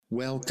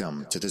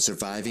Welcome to the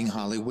Surviving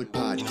Hollywood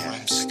podcast.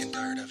 I'm sick and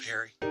tired of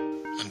Harry.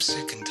 I'm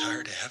sick and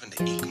tired of having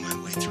to eke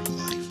my way through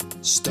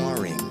life.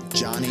 Starring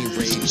Johnny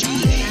Ray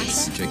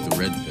Diaz. You take the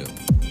red pill,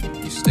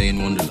 you stay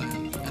in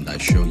Wonderland, and I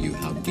show you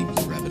how deep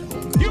the rabbit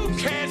hole goes. You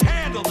can't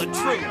handle the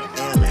truth!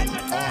 Aaron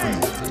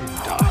Arnold.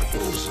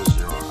 Darkness is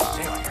your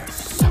father.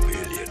 I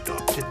really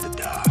adopted the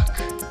dark.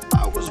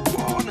 I was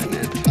born in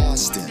it.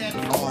 Austin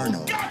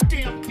Arnold.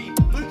 Goddamn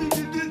people!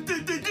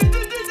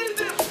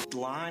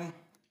 Line.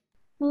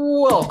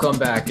 Welcome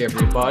back,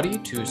 everybody,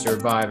 to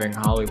Surviving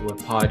Hollywood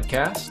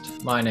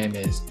podcast. My name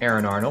is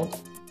Aaron Arnold.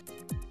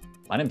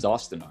 My name's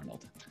Austin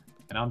Arnold.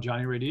 And I'm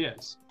Johnny Ray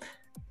Diaz.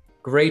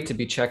 Great to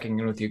be checking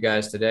in with you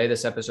guys today.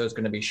 This episode is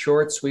going to be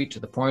short, sweet, to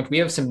the point. We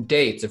have some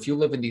dates. If you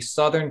live in the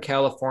Southern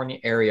California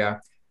area,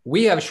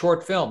 we have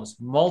short films,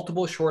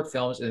 multiple short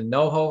films in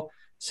NoHo,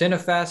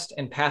 Cinefest,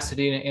 and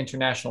Pasadena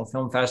International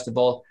Film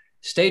Festival.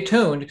 Stay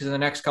tuned because in the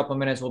next couple of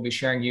minutes, we'll be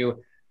sharing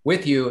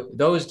with you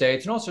those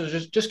dates and also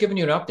just giving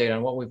you an update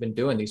on what we've been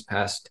doing these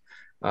past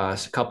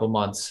couple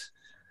months.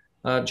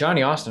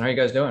 Johnny, Austin, how are you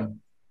guys doing?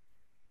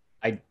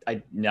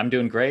 I'm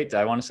doing great.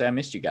 I want to say I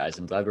missed you guys.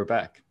 I'm glad we're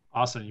back.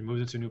 Austin, you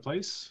moved into a new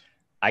place?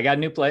 I got a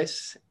new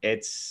place.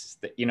 It's,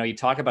 you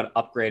talk about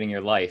upgrading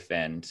your life,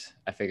 and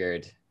I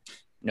figured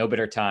no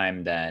better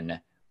time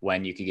than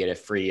when you could get a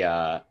free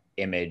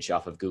image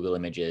off of Google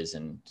Images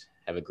and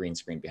have a green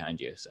screen behind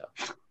you. So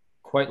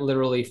Quite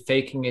literally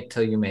faking it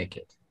till you make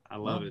it. I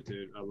love it,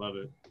 dude. I love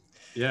it.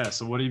 Yeah.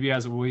 So what have you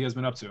guys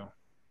been up to?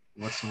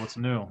 What's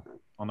new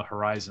on the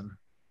horizon?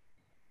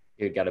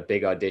 you got a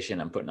big audition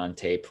I'm putting on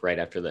tape right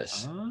after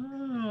this.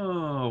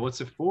 Oh,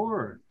 what's it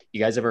for? You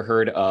guys ever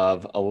heard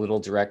of a little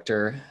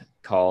director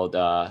called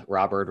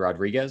Robert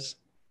Rodriguez?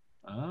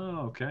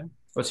 Oh, okay.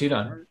 What's he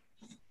done?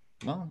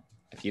 Well,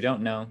 if you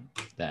don't know,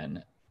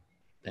 then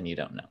you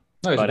don't know.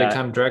 No, he's a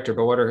big-time director,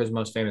 but what are his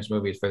most famous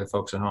movies for the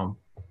folks at home?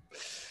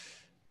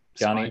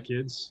 Johnny? Spy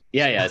Kids.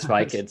 Yeah,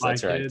 Spy Kids.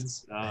 That's Spy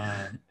Kids,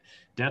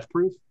 Death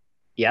Proof.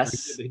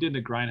 Yes. He did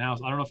the Grindhouse.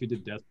 I don't know if he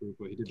did Death Proof,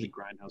 but he did the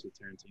Grindhouse with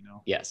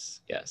Tarantino.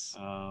 Yes.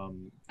 I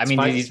mean,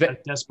 he's been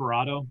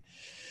Desperado.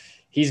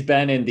 He's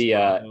been in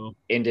the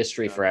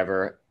industry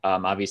forever.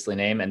 Obviously,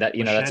 name and that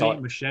Machete, that's all.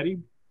 Machete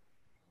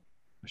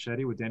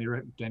with Danny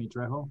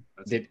Trejo.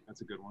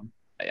 That's a good one.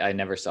 I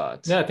never saw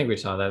it. Yeah, I think we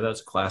saw that.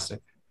 That's a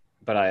classic.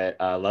 But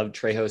I love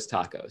Trejo's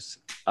tacos.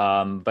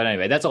 But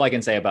anyway, that's all I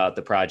can say about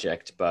the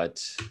project.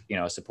 But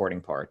a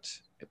supporting part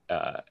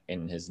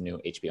in his new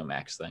HBO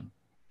Max thing.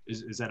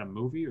 Is that a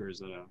movie or is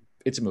that a?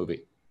 It's a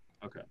movie.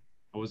 Okay,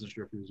 I wasn't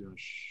sure if he was doing a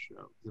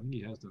show. I think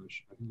he has done a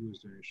show. I think he was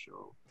doing a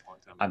show a long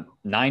time ago.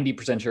 I'm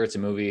 90% sure it's a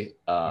movie.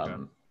 Okay.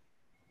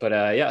 But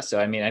yeah.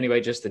 So I mean,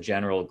 anyway, just the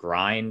general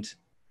grind.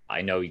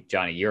 I know,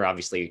 Johnny, you're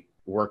obviously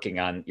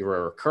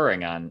you're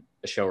recurring on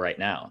a show right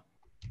now.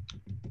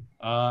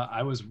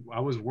 I was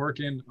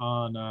working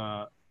on.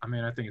 I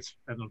don't think it's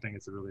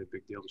really a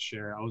big deal to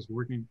share. I was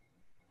working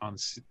on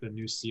the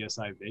new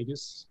CSI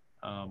Vegas,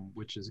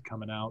 which is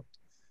coming out.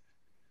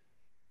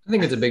 I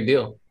think it's a big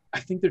deal. I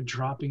think they're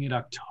dropping it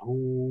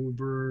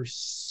October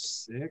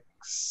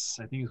 6th.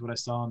 I think is what I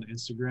saw on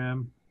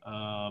Instagram.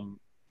 I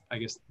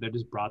guess they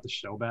just brought the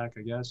show back,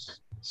 I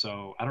guess.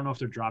 So I don't know if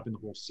they're dropping the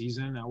whole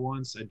season at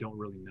once. I don't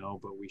really know,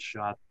 but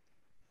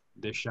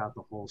they shot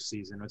the whole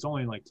season. It's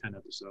only like 10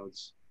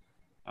 episodes.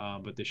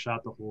 But they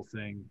shot the whole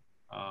thing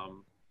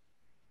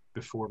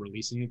before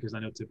releasing it, because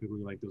I know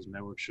typically like those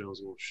network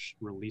shows will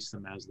release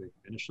them as they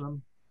finish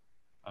them.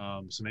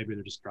 So maybe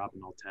they're just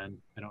dropping all 10.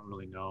 I don't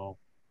really know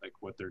like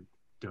what they're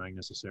doing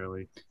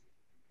necessarily.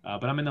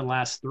 But I'm in the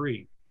last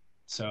 3.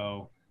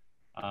 So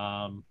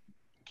I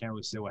can't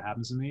really say what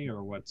happens to me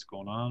or what's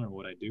going on or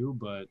what I do,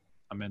 but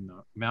I'm in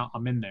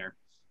there.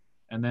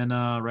 And then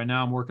right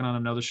now I'm working on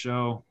another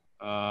show.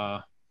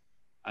 I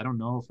don't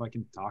know if I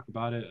can talk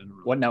about it.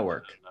 What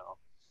network?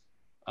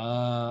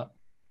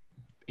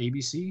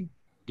 ABC,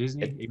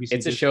 Disney. ABC.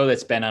 It's a show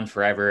that's been on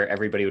forever.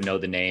 Everybody would know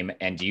the name,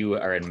 and you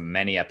are in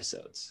many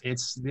episodes.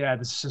 This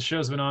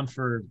show's been on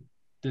for.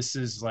 This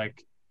is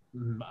like,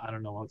 I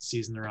don't know what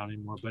season they're on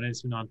anymore, but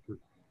it's been on for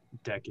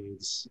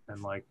decades,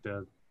 and like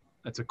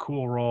it's a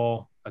cool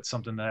role. That's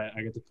something that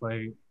I get to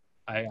play.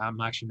 I'm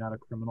actually not a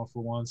criminal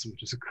for once,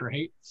 which is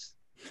great.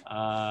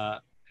 You're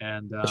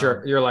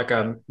like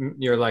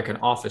an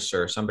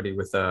officer, somebody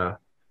with a.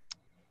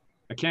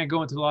 I can't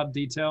go into a lot of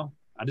detail.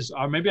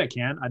 Or maybe I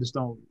can. I just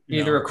don't.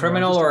 Either a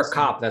criminal or a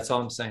cop. That's all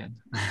I'm saying.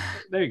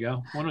 There you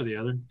go. One or the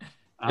other.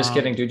 Just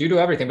kidding, dude. You do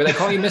everything, but they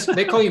call you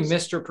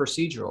Mr.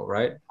 Procedural,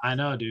 right? I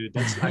know, dude.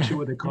 That's actually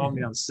what they call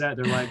me on set.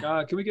 They're like,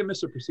 "Can we get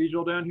Mr.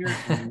 Procedural down here?"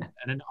 And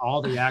then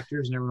all the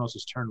actors and everyone else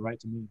just turned right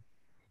to me,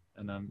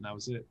 and then that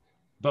was it.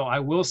 But I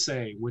will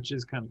say, which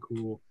is kind of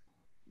cool,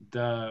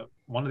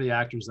 one of the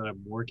actors that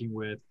I'm working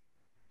with,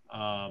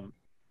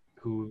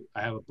 who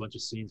I have a bunch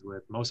of scenes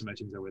with, most of my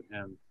scenes are with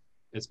him.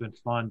 It's been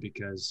fun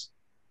because,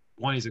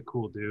 one, he's a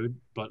cool dude,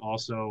 but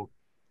also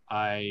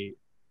I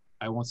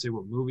won't say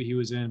what movie he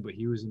was in, but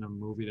he was in a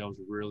movie that was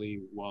really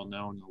well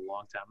known a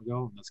long time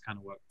ago, and that's kind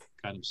of what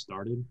got him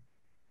started.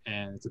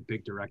 And it's a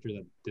big director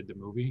that did the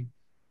movie.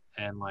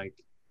 and like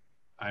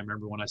I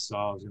remember when I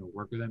saw I was going to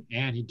work with him,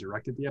 and he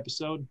directed the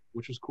episode,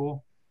 which was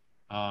cool.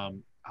 I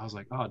was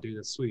like, oh, dude,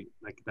 that's sweet.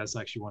 Like, that's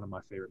actually one of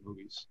my favorite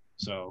movies.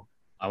 So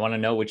I want to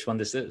know which one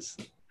this is.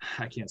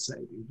 I can't say,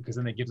 dude, because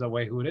then it gives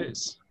away who it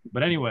is.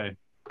 But anyway,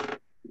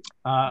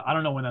 I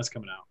don't know when that's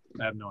coming out.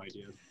 I have no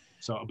idea.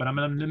 So, but I'm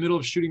in the middle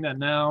of shooting that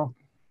now,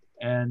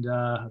 and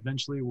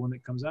eventually, when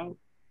it comes out,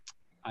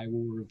 I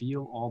will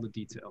reveal all the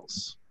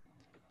details.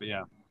 But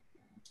yeah,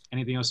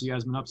 anything else you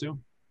guys been up to?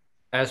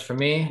 As for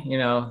me, you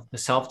know, the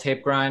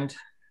self-tape grind,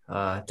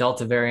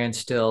 Delta variant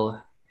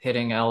still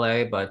hitting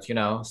LA, but, you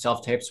know,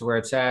 self-tapes are where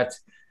it's at.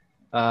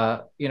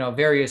 You know,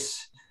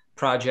 various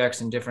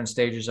projects in different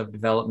stages of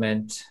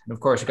development. And of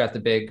course, we've got the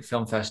big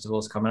film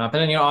festivals coming up.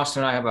 And then, you know,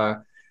 Austin and I have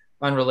a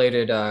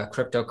unrelated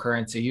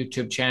cryptocurrency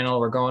YouTube channel.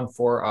 We're going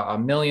for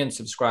 1 million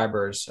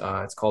subscribers.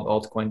 It's called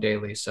Altcoin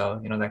Daily. So,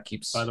 you know, that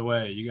keeps... By the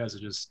way, you guys are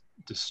just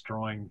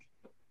destroying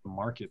the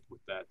market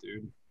with that,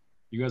 dude.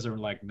 You guys are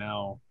like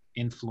now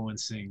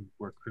influencing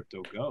where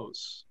crypto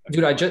goes.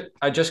 Dude,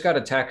 I just got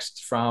a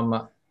text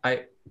from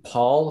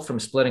Paul from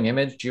Splitting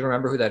Image. Do you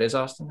remember who that is,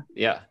 Austin?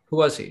 Yeah. Who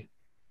was he?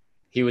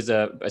 He was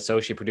a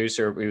associate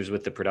producer. He was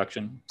with the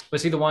production.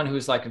 Was he the one who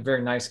was like a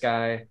very nice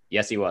guy?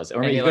 Yes, he was.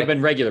 Or And he he, could have like-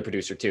 been regular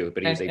producer too,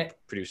 but he was a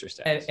producer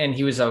status. And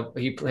he was a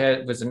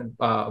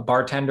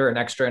bartender, an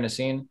extra in a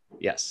scene.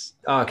 Yes.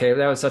 Oh, okay,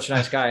 that was such a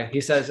nice guy.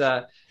 He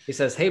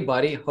says, "Hey,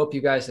 buddy, hope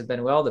you guys have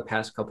been well the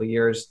past couple of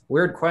years.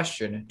 Weird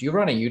question. Do you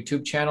run a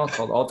YouTube channel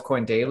called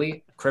Altcoin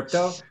Daily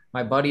Crypto?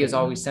 My buddy is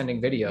always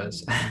sending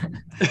videos."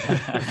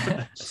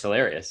 That's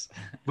hilarious.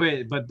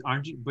 Wait, but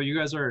aren't you? But you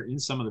guys are in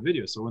some of the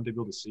videos, so wouldn't they be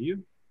able to see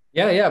you?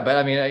 Yeah, but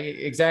I mean,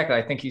 exactly.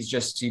 I think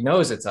he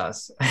knows it's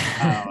us. Oh,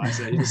 I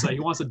said he's like he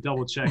wants to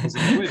double check. He's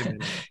like, wait a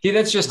minute.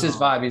 That's just his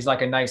vibe. He's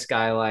like a nice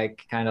guy,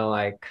 like kind of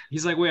like.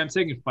 He's like, wait, I'm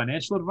taking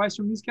financial advice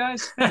from these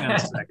guys. Hang on a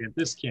second,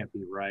 this can't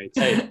be right.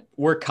 Hey,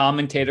 we're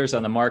commentators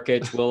on the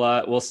market.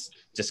 We'll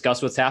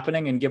discuss what's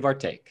happening and give our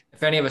take.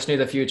 If any of us knew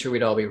the future,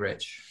 we'd all be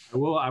rich.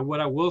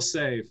 What I will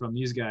say from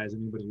these guys,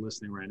 anybody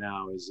listening right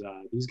now, is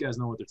these guys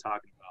know what they're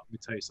talking about. Let me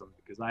tell you something,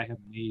 because I have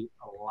made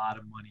a lot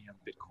of money on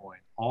Bitcoin,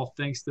 all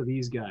thanks to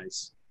these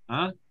guys.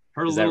 Huh?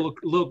 Heard Is a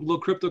little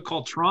crypto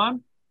called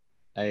Tron?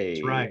 Hey,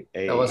 That's right.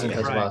 Hey, That wasn't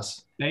because right. of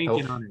us.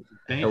 Banking on it.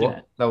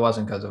 Banking. That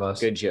wasn't because of us.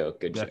 Good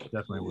joke. Good That joke.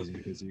 definitely wasn't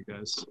because of you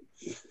guys.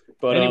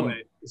 But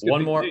Anyway, let's get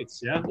one big more.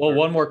 dates, yeah? Well,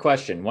 one more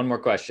question,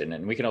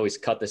 and we can always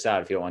cut this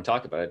out if you don't want to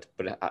talk about it.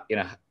 But you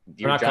know,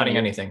 We're not Johnny, cutting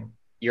anything.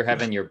 You're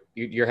having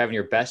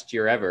your best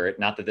year ever.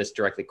 Not that this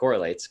directly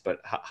correlates,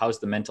 but how's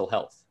the mental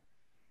health?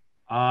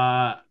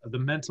 The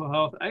mental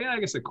health, I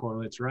guess it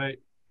correlates, right?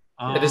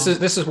 Yeah, this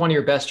is one of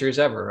your best years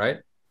ever, right?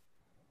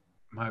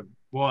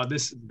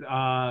 This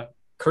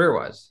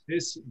Career-wise.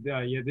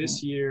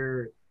 this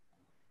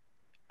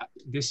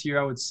year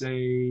I would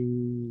say,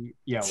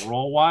 yeah,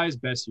 role wise,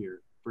 best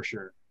year for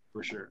sure,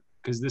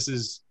 because this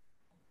is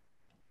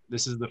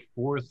the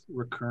 4th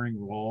recurring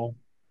role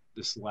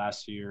this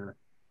last year,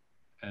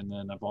 and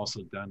then I've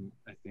also done,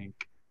 I think,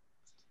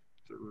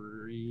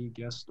 3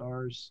 guest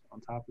stars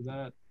on top of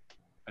that.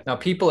 Now,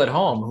 people at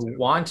home who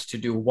want to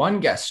do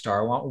one guest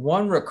star, want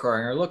one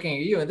recurring, are looking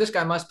at you, and this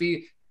guy must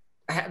be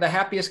the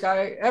happiest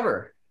guy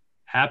ever.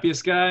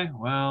 Happiest guy?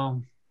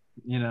 Well,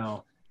 you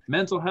know,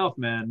 mental health,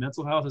 man.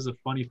 Mental health is a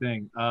funny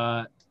thing.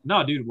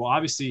 No, dude. Well,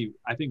 obviously,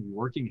 I think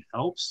working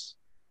helps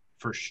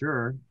for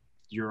sure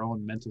your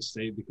own mental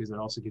state, because it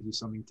also gives you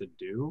something to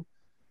do.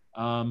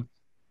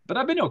 But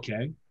I've been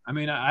okay. I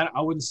mean, I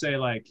wouldn't say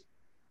like,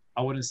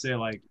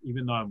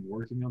 even though I'm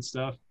working on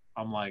stuff,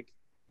 I'm like,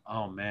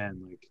 oh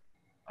man, like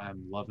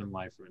I'm loving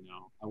life right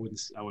now. I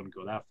wouldn't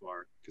go that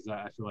far, because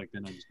I feel like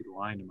then I'd just be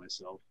lying to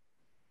myself.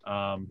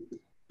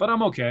 But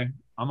I'm okay.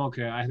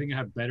 I think I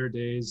have better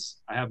days.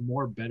 I have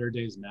more better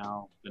days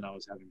now than I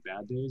was having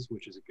bad days,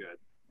 which is good.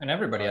 And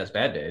everybody has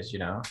bad days, you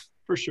know.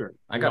 For sure.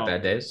 I got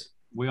bad days.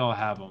 We all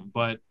have them.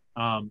 But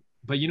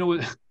you know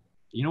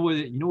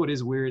what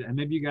is weird, and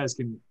maybe you guys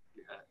can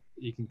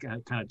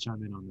kind of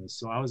chime in on this.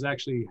 So I was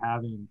actually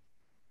having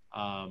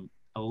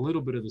a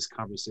little bit of this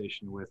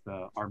conversation with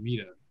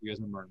Armida. You guys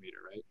remember Armida,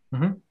 right?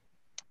 Mm-hmm.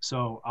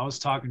 So I was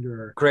talking to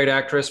her. Great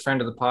actress,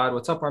 friend of the pod.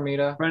 What's up,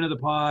 Armida? Friend of the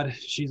pod.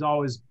 She's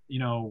always,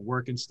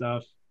 working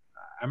stuff.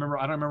 I don't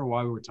remember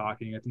why we were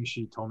talking. I think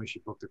she told me she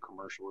booked a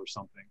commercial or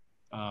something.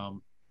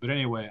 But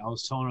anyway, I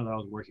was telling her that I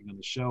was working on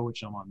the show,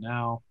 which I'm on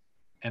now.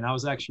 And it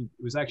was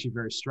actually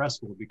very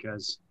stressful,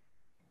 because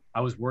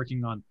I was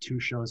working on 2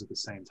 shows at the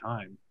same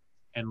time.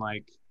 And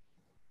like,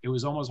 it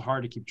was almost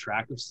hard to keep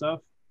track of stuff.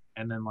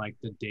 And then like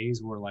the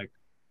days were like,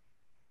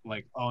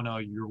 oh no,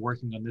 you're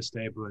working on this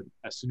day, but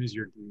as soon as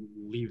you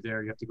leave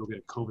there, you have to go get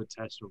a COVID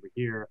test over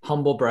here.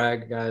 Humble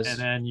brag, guys. And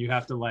then you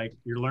have to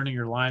you're learning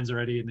your lines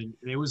already. And then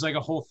it was like a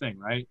whole thing.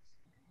 Right.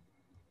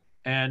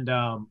 And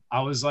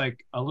I was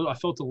like I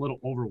felt a little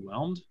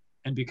overwhelmed.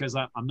 And because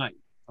I'm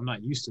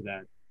not used to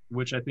that,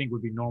 which I think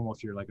would be normal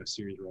if you're like a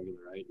series regular,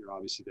 right? You're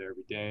obviously there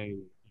every day,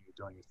 you're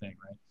doing your thing.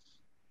 Right.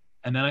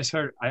 And then I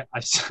started,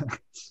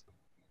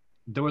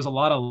 there was a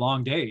lot of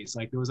long days.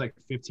 Like there was like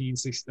 15,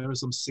 16, there was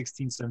some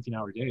 16,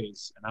 17-hour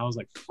days. And I was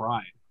like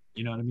fried.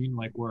 You know what I mean?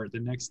 Like where the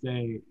next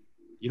day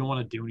you don't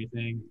want to do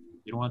anything.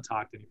 You don't want to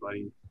talk to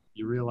anybody.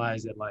 You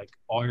realize that like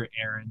all your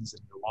errands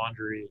and your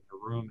laundry and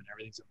your room and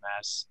everything's a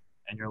mess.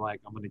 And you're like,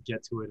 I'm going to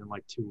get to it in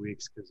like 2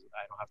 weeks because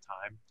I don't have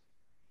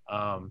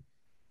time.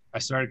 I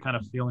started kind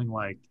of feeling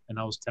like, and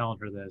I was telling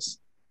her this,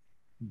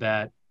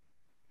 that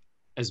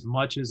as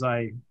much as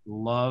I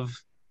love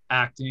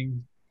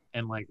acting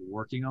and like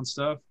working on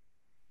stuff,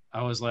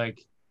 I was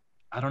like,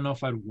 I don't know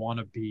if I'd want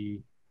to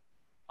be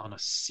on a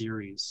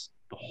series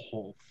the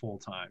whole full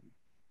time.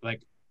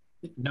 Like,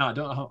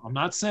 no, I'm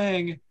not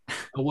saying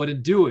I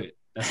wouldn't do it.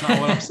 That's not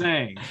what I'm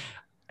saying.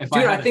 If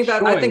I think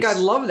I'd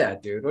love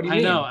that, dude. What do you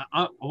mean? I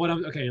know.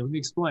 Okay, let me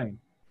explain.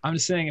 I'm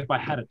just saying, if I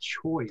had a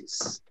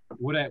choice,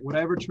 would I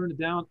ever turn it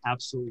down?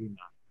 Absolutely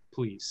not.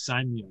 Please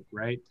sign me up,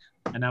 right?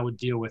 And I would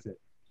deal with it.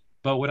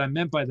 But what I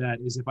meant by that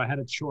is, if I had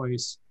a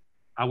choice,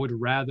 I would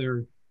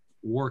rather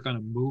work on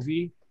a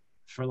movie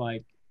for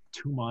like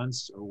 2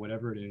 months or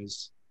whatever it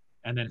is,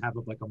 and then have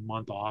like a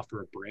month off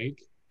or a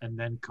break, and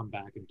then come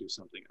back and do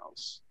something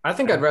else. I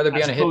think I'd rather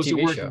be on a hit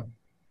TV show.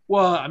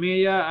 Well, I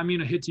mean, yeah, I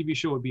mean, a hit TV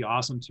show would be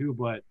awesome too,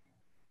 but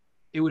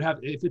it would have,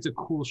 if it's a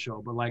cool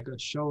show, but like a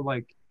show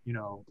like, you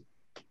know,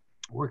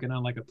 working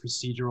on like a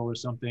procedural or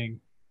something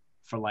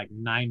for like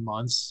 9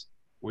 months,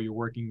 where you're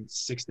working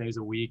 6 days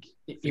a week.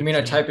 You mean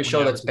a type of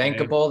show that's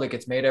bankable, that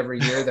gets made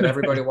every year, that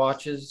everybody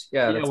watches?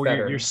 Yeah, that's where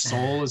better. Your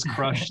soul is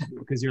crushed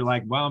because you're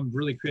like, well, I'm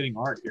really creating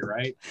art here,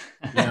 right?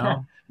 You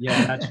know?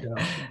 Yeah,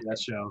 that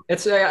show.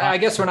 It's I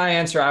guess when I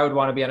answer, I would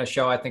want to be on a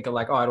show, I think of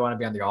like, oh, I'd want to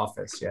be on The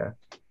Office. Yeah.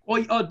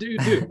 Well, oh,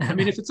 dude. I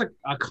mean, if it's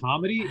a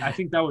comedy, I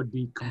think that would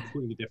be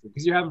completely different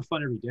because you're having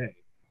fun every day.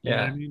 You know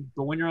what I mean?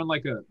 But when you're on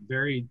like a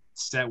very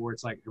set where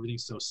it's like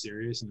everything's so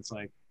serious and it's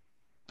like,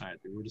 all right,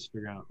 dude, we're just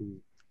figuring out who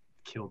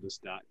killed this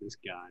guy.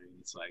 And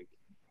it's like,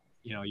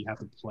 you know, you have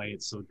to play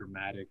it so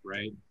dramatic,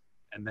 right?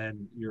 And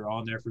then you're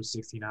on there for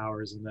 16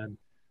 hours and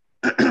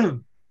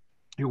then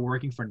you're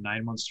working for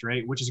 9 months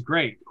straight, which is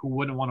great. Who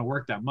wouldn't want to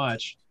work that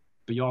much?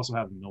 But you also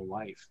have no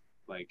life.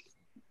 Like,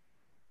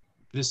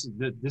 this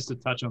to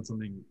touch on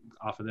something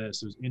off of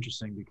this, it was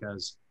interesting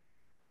because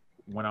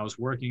when I was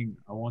working,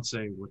 I won't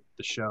say with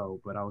the show,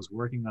 but I was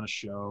working on a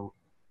show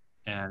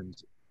and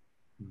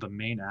the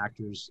main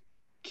actors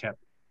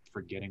kept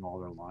forgetting all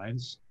their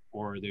lines,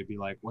 or they'd be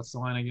like, what's the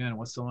line again?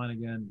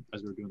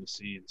 As we were doing the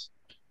scenes.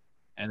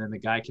 And then the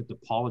guy kept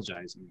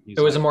apologizing.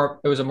 It was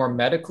a more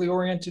medically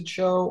oriented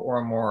show or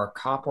a more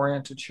cop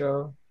oriented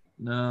show?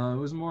 No, it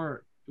was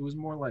more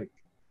like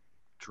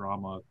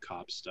drama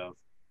cop stuff.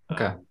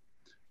 Okay.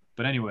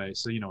 But anyway,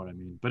 so you know what I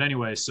mean. But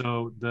anyway,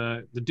 so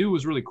the dude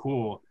was really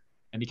cool,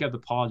 and he kept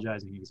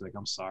apologizing. He was like,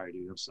 I'm sorry,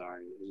 dude. I'm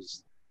sorry.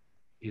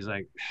 He's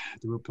like,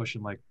 dude, we're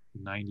pushing like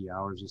 90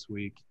 hours this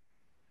week.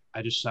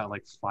 I just shot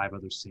like 5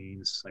 other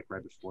scenes like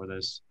right before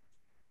this.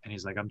 And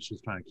he's like, I'm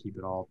just trying to keep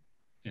it all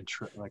on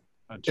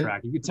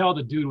track. You could tell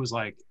the dude was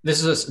like,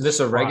 This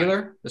a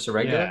regular?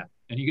 Yeah.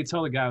 And you could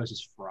tell the guy was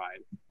just fried.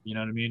 You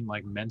know what I mean?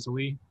 Like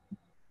mentally.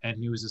 And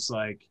he was just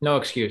like, no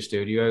excuse,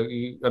 dude.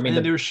 I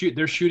mean, they're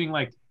shooting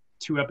like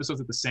 2 episodes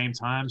at the same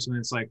time. So then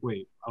it's like,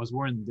 wait, I was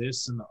wearing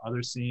this in the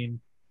other scene.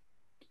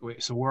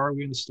 Wait, so where are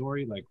we in the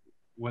story? Like,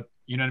 what,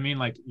 you know what I mean?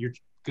 Like, you're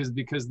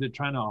because they're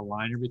trying to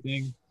align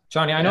everything.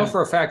 Johnny, I know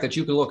for a fact that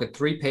you could look at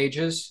 3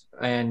 pages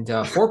and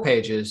 4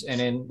 pages, and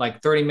in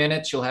like 30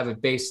 minutes, you'll have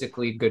it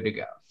basically good to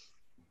go.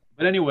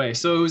 But anyway,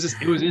 so it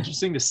was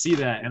interesting to see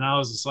that, and I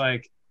was just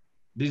like,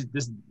 this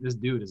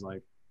dude is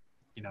like,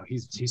 you know,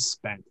 he's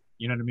spent.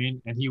 You know what I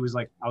mean? And he was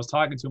like, I was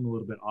talking to him a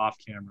little bit off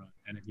camera,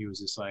 and he was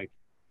just like,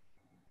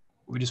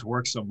 we just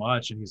work so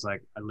much, and he's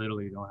like, I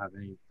literally don't have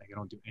any, like, I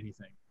don't do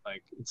anything.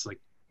 Like, it's like,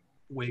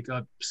 wake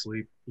up,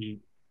 sleep, eat.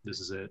 This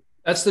is it.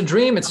 That's the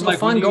dream. It's no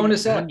fun going to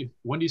set.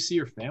 When do you see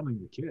your family and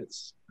your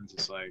kids? It's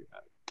just like,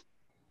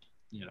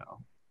 you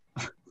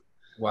know.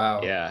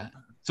 Wow. Yeah.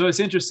 So it's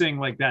interesting,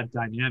 like that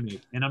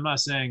dynamic. And I'm not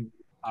saying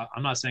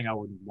I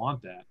wouldn't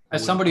want that.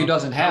 As somebody who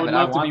doesn't have it,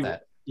 I want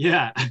that.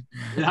 Yeah.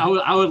 I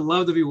would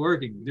love to be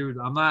working. Dude,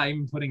 I'm not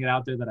even putting it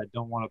out there that I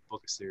don't want to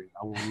book a series.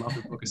 I would love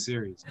to book a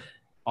series.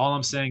 All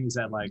I'm saying is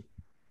that, like,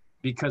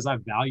 because I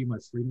value my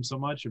freedom so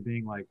much of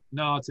being like,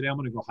 no, today I'm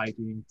going to go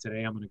hiking.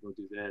 Today I'm going to go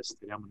do this.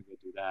 Today I'm going to go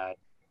do that.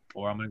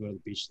 Or I'm going to go to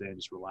the beach today and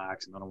just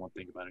relax and I don't want to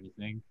think about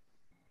anything.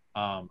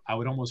 I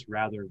would almost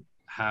rather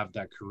have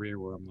that career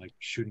where I'm like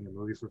shooting a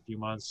movie for a few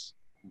months,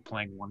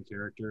 playing one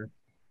character,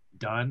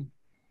 done,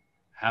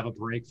 have a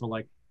break for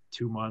like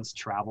 2 months,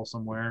 travel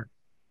somewhere,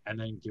 and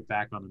then get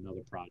back on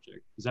another project.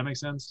 Does that make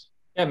sense?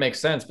 Yeah, it makes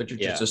sense, but you're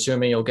just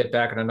assuming you'll get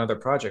back on another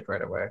project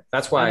right away.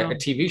 That's why a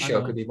TV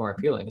show could be more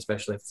appealing,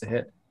 especially if it's a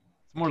hit.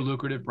 It's more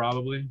lucrative,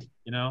 probably,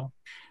 you know?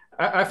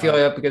 I feel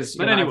that because...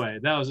 But anyway,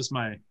 that was just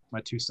my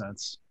 2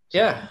 cents. So.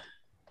 Yeah.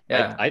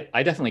 Yeah.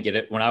 I definitely get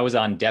it. When I was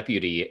on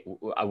Deputy,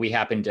 we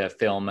happened to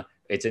film,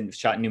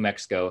 shot in New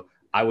Mexico.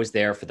 I was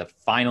there for the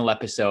final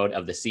episode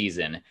of the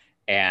season.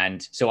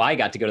 And so I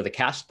got to go to the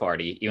cast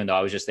party, even though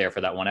I was just there for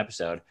that one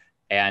episode.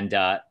 And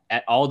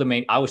at all the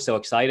main, I was so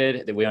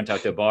excited that we went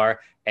out to a bar,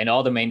 and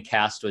all the main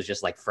cast was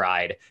just like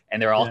fried, and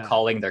they're all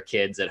calling their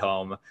kids at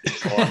home.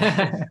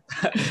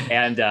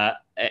 And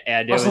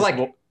it was like,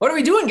 what are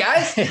we doing,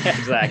 guys?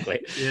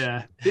 Exactly.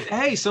 Yeah.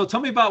 Hey, so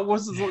tell me about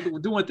what we're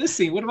doing with this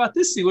scene. What about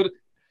this scene?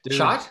 Dude,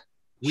 Shot?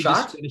 We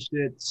just finished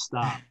it.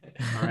 Stop.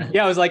 All right.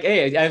 Yeah, I was like,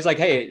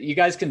 hey, you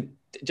guys can,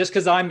 just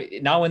because I'm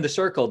now in the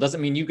circle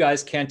doesn't mean you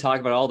guys can't talk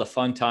about all the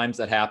fun times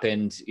that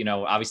happened, you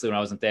know, obviously when I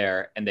wasn't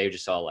there, and they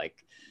just all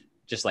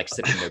just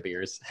sipping their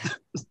beers.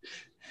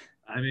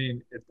 I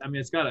mean,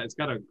 it's got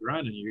a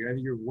grunt in you.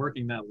 You're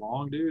working that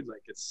long, dude.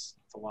 Like it's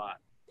a lot.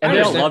 And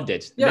they all loved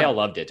it. Yeah. They all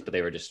loved it, but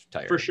they were just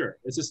tired. For sure.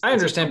 I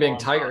understand being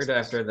tired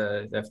after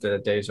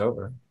the day's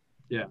over.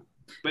 Yeah.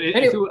 But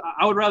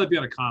I would rather be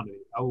on a comedy.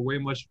 I would way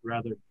much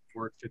rather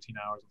work 15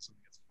 hours on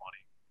something that's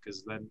funny,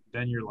 because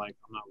then you're like,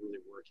 I'm not really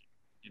working,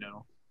 you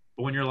know.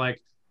 But when you're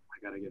like,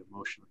 I gotta get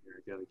emotional here,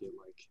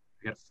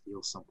 I gotta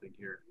feel something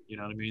here, you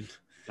know what I mean?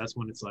 That's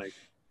when it's like,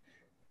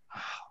 oh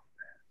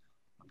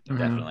man,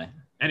 definitely.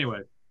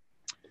 Anyway,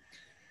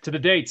 to the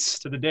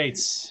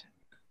dates.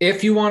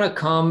 If you want to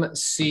come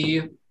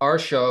see our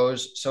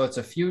shows, so it's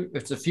a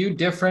few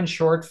different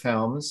short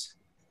films.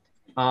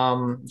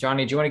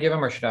 Johnny, do you want to give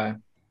them or should I?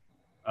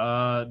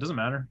 It doesn't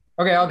matter.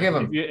 Okay, I'll give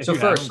them. If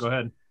first, go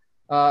ahead.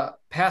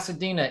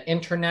 Pasadena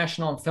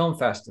International Film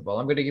Festival.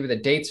 I'm going to give you the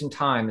dates and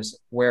times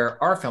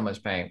where our film is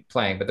playing,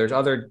 but there's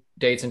other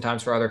dates and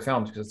times for other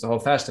films because it's the whole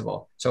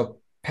festival. So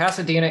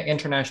Pasadena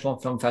International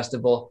Film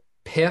Festival,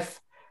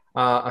 PIFF,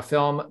 a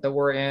film that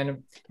we're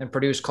in and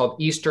produced called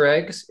Easter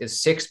Eggs,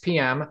 is 6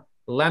 p.m.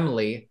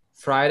 Lemley,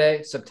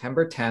 Friday,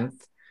 September 10th.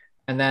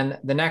 And then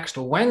the next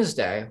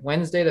Wednesday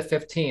the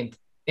 15th,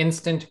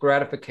 Instant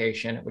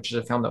Gratification, which is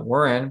a film that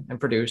we're in and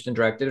produced and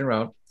directed and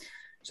wrote.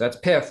 So that's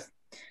PIFF.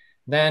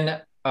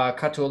 Then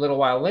cut to a little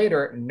while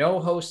later,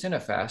 NoHo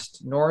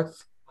Cinefest,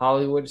 North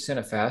Hollywood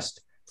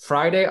Cinefest,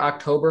 Friday,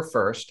 October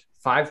 1st,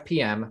 5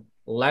 p.m.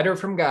 Letter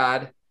from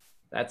God.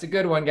 That's a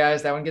good one,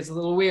 guys. That one gets a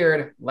little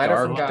weird. Letter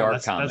from God.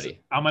 Dark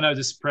comedy. I'm going to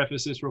just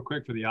preface this real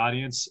quick for the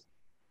audience.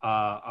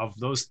 Of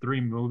those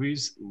three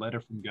movies, Letter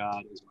from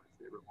God is my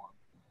favorite one.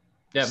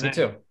 Yeah, me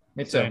too.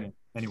 Me too.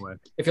 Anyway.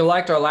 If you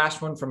liked our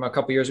last one from a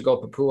couple years ago,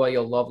 Papua,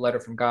 you'll love Letter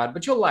from God,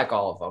 but you'll like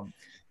all of them.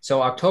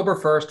 So October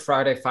 1st,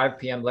 Friday, 5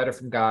 p.m., Letter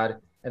from God.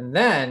 And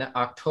then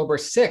October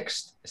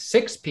 6th,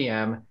 6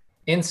 p.m.,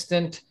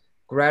 Instant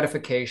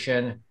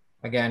Gratification,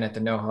 again at the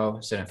NoHo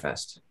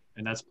Cinefest.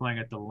 And that's playing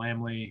at the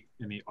Lamley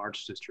in the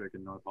Arts District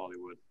in North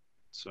Hollywood.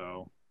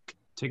 So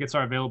tickets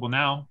are available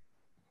now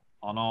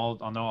on all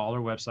our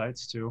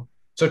websites too.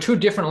 So 2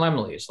 different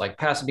Lemleys, like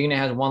Pasadena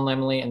has one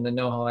Lemley and the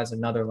NoHo has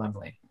another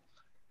Lemley.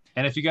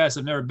 And if you guys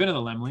have never been to the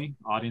Lemley,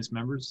 audience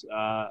members,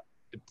 I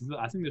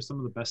think there's some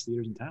of the best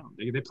theaters in town.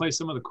 They play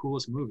some of the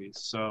coolest movies.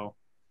 So,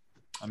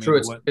 I mean,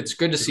 true. It's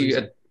good to see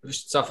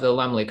stuff at the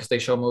Lemley because they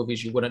show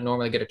movies you wouldn't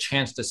normally get a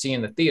chance to see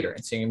in the theater.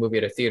 And seeing a movie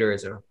at a theater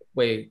is a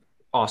way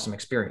awesome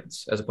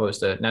experience as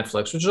opposed to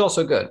Netflix, which is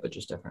also good, but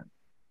just different.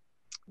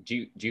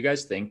 Do you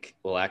guys think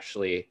we'll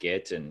actually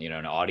get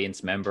an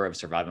audience member of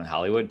Surviving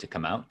Hollywood to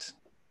come out?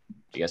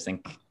 Do you guys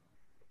think?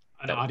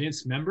 An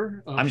audience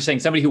member? I'm just saying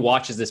somebody who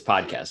watches this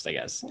podcast, I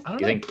guess. I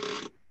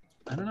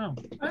don't know.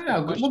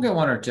 We'll get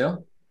 1 or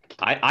 2.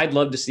 I'd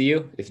love to see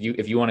you if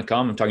you want to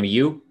come. I'm talking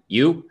to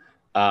you.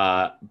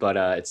 But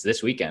it's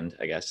this weekend,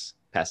 I guess,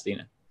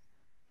 Pasadena.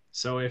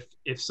 So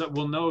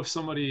we'll know if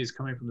somebody is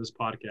coming from this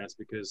podcast,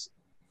 because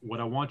what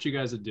I want you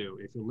guys to do,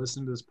 if you're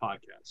listening to this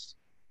podcast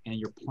and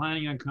you're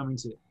planning on coming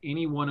to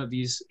any one of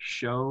these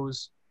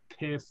shows,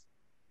 PIFF,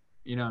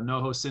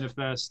 NoHo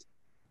Cinefest,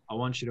 I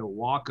want you to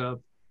walk up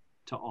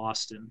to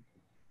Austin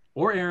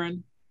or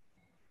Aaron,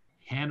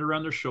 hand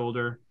around their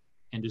shoulder,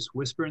 and just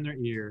whisper in their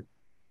ear,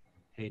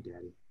 "Hey,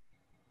 Daddy."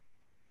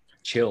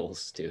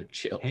 Chills, dude.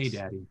 Chills. Hey,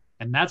 Daddy.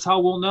 And that's how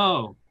we'll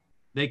know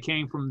they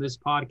came from this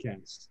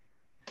podcast.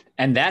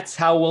 And that's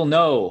how we'll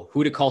know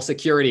who to call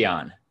security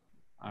on.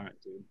 All right,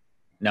 dude.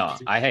 No,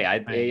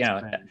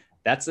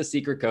 that's the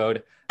secret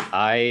code.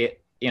 I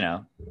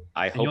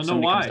hope you'll know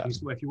why.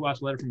 If you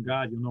watch Letter from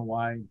God, you'll know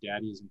why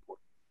Daddy is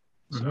important.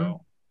 Mm-hmm.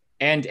 So.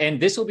 And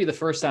this will be the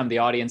first time the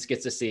audience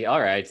gets to see, all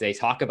right, they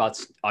talk about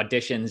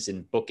auditions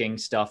and booking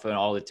stuff and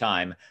all the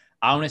time.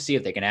 I want to see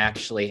if they can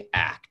actually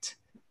act.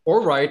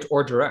 Or write,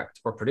 or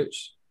direct, or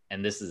produce.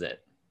 And this is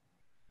it.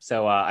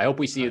 So I hope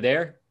we see you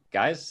there.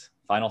 Guys,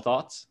 final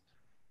thoughts?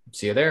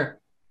 See you there.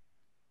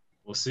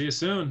 We'll see you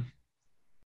soon.